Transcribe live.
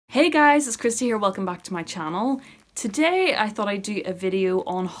Hey guys, it's Kristy here, welcome back to my channel. Today I thought I'd do a video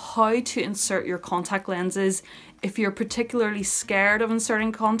on how to insert your contact lenses if you're particularly scared of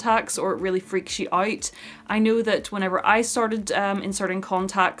inserting contacts or it really freaks you out. I know that whenever I started inserting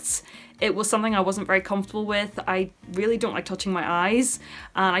contacts, it was something I wasn't very comfortable with. I really don't like touching my eyes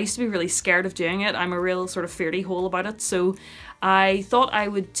and I used to be really scared of doing it. I'm a real sort of fearedy hole about it, so I thought I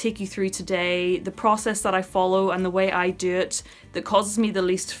would take you through today the process that I follow and the way I do it that causes me the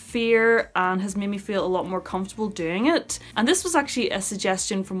least fear and has made me feel a lot more comfortable doing it. And this was actually a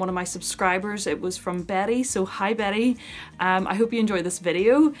suggestion from one of my subscribers. It was from Betty, so hi Betty. I hope you enjoy this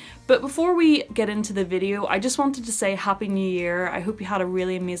video. But before we get into the video, I just wanted to say Happy New Year. I hope you had a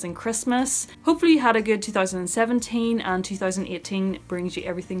really amazing Christmas. Hopefully you had a good 2017 and 2018 brings you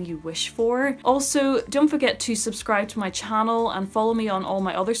everything you wish for. Also, don't forget to subscribe to my channel and follow me on all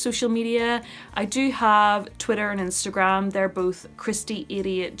my other social media. I do have Twitter and Instagram. They're both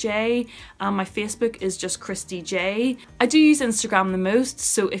Kristy88J and my Facebook is just KristyJ. I do use Instagram the most,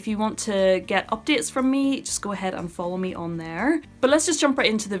 so if you want to get updates from me, just go ahead and follow me on there. But let's just jump right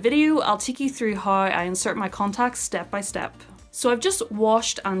into the video. I'll take you through how I insert my contacts step by step. So I've just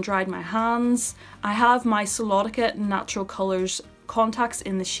washed and dried my hands. I have my Solotica Natural Colors contacts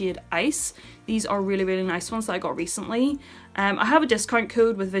in the shade Ice. These are really nice ones that I got recently. I have a discount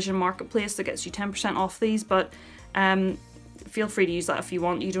code with Vision Marketplace that gets you 10% off these, but feel free to use that if you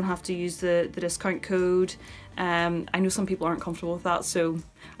want. You don't have to use the discount code. I know some people aren't comfortable with that, so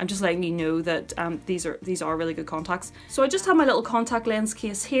I'm just letting you know that these are really good contacts. So I just have my little contact lens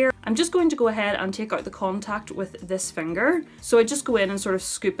case here. I'm just going to go ahead and take out the contact with this finger. So I just go in and sort of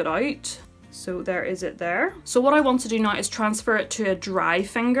scoop it out. So there is it there. So what I want to do now is transfer it to a dry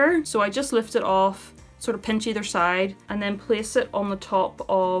finger. So I just lift it off, sort of pinch either side, and then place it on the top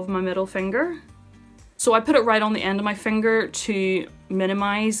of my middle finger. So I put it right on the end of my finger to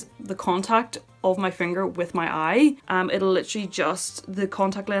minimize the contact of my finger with my eye. It'll literally just, the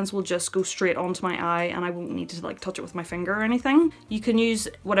contact lens will just go straight onto my eye and I won't need to like touch it with my finger or anything. You can use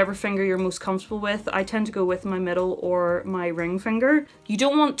whatever finger you're most comfortable with. I tend to go with my middle or my ring finger. You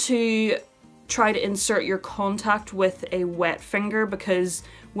don't want to try to insert your contact with a wet finger because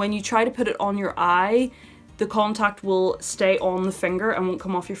when you try to put it on your eye, the contact will stay on the finger and won't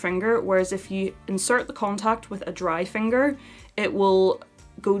come off your finger, whereas if you insert the contact with a dry finger, it will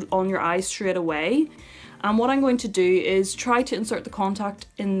go on your eye straight away. And what I'm going to do is try to insert the contact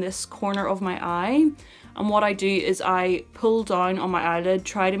in this corner of my eye, and what I do is I pull down on my eyelid,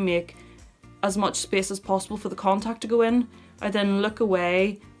 try to make as much space as possible for the contact to go in. I then look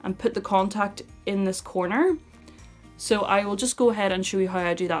away and put the contact in this corner. So I will just go ahead and show you how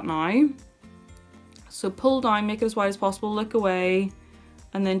I do that now. So pull down, make it as wide as possible, look away,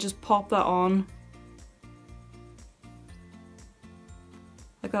 and then just pop that on.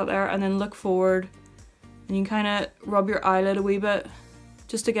 Like that there, and then look forward. And you can kind of rub your eyelid a wee bit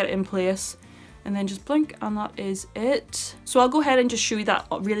just to get it in place. And then just blink, and that is it. So I'll go ahead and just show you that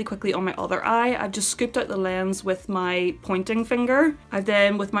really quickly on my other eye. I've just scooped out the lens with my pointing finger. I've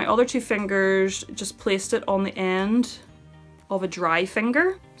then, with my other two fingers, just placed it on the end of a dry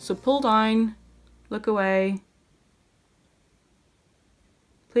finger. So pull down, look away,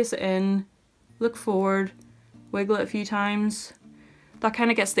 place it in, look forward, wiggle it a few times. That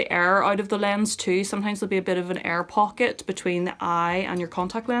kind of gets the air out of the lens too. Sometimes there'll be a bit of an air pocket between the eye and your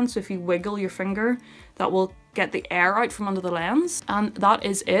contact lens. So if you wiggle your finger, that will get the air out from under the lens. And that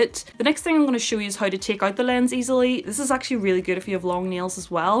is it. The next thing I'm going to show you is how to take out the lens easily. This is actually really good if you have long nails as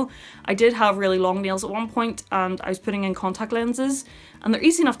well. I did have really long nails at one point and I was putting in contact lenses and they're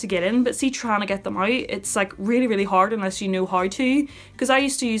easy enough to get in, but see, trying to get them out, it's like really hard unless you know how to. Because I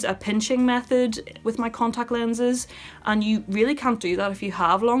used to use a pinching method with my contact lenses and you really can't do that if you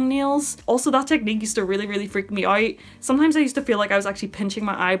have long nails. Also, that technique used to really freak me out. Sometimes I used to feel like I was actually pinching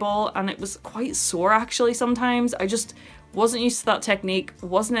my eyeball and it was quite sore actually sometimes. I just wasn't used to that technique,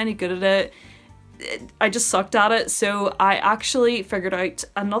 wasn't any good at it. I just sucked at it, so I actually figured out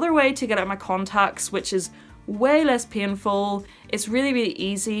another way to get out my contacts, which is way less painful. It's really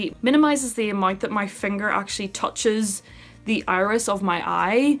easy, minimizes the amount that my finger actually touches the iris of my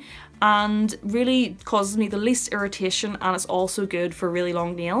eye and really causes me the least irritation, and it's also good for really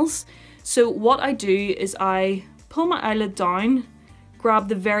long nails. So what I do is I pull my eyelid down, grab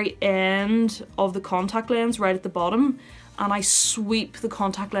the very end of the contact lens right at the bottom, and I sweep the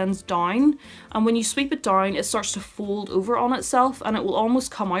contact lens down. And when you sweep it down, it starts to fold over on itself and it will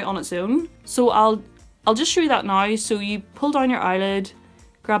almost come out on its own. So I'll just show you that now. So you pull down your eyelid,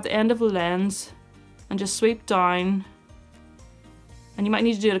 grab the end of the lens and just sweep down. And you might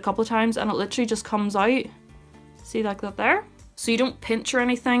need to do it a couple of times and it literally just comes out. See, like that there? So you don't pinch or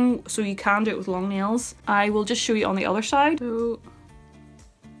anything, so you can do it with long nails. I will just show you on the other side. So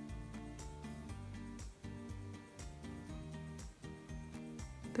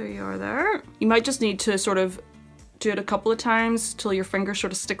there you are there. You might just need to sort of do it a couple of times till your finger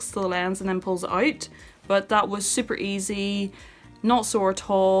sort of sticks to the lens and then pulls it out. But that was super easy, not sore at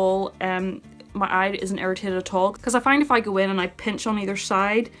all. My eye isn't irritated at all, because I find if I go in and I pinch on either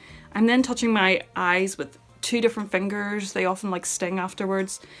side, I'm then touching my eyes with 2 different fingers. They often like sting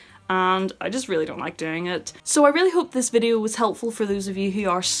afterwards, and I just really don't like doing it. So I really hope this video was helpful for those of you who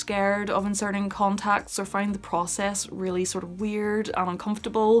are scared of inserting contacts or find the process really sort of weird and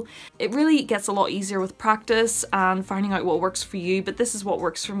uncomfortable. It really gets a lot easier with practice and finding out what works for you, but this is what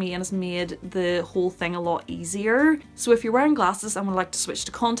works for me and has made the whole thing a lot easier. So if you're wearing glasses and would like to switch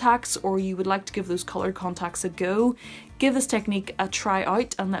to contacts, or you would like to give those coloured contacts a go, give this technique a try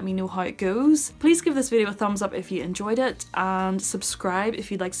out and let me know how it goes. Please give this video a thumbs up if you enjoyed it, and subscribe if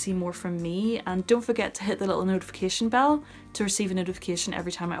you'd like to see more from me, and don't forget to hit the little notification bell to receive a notification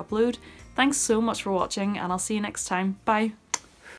every time I upload. Thanks so much for watching, and I'll see you next time. Bye!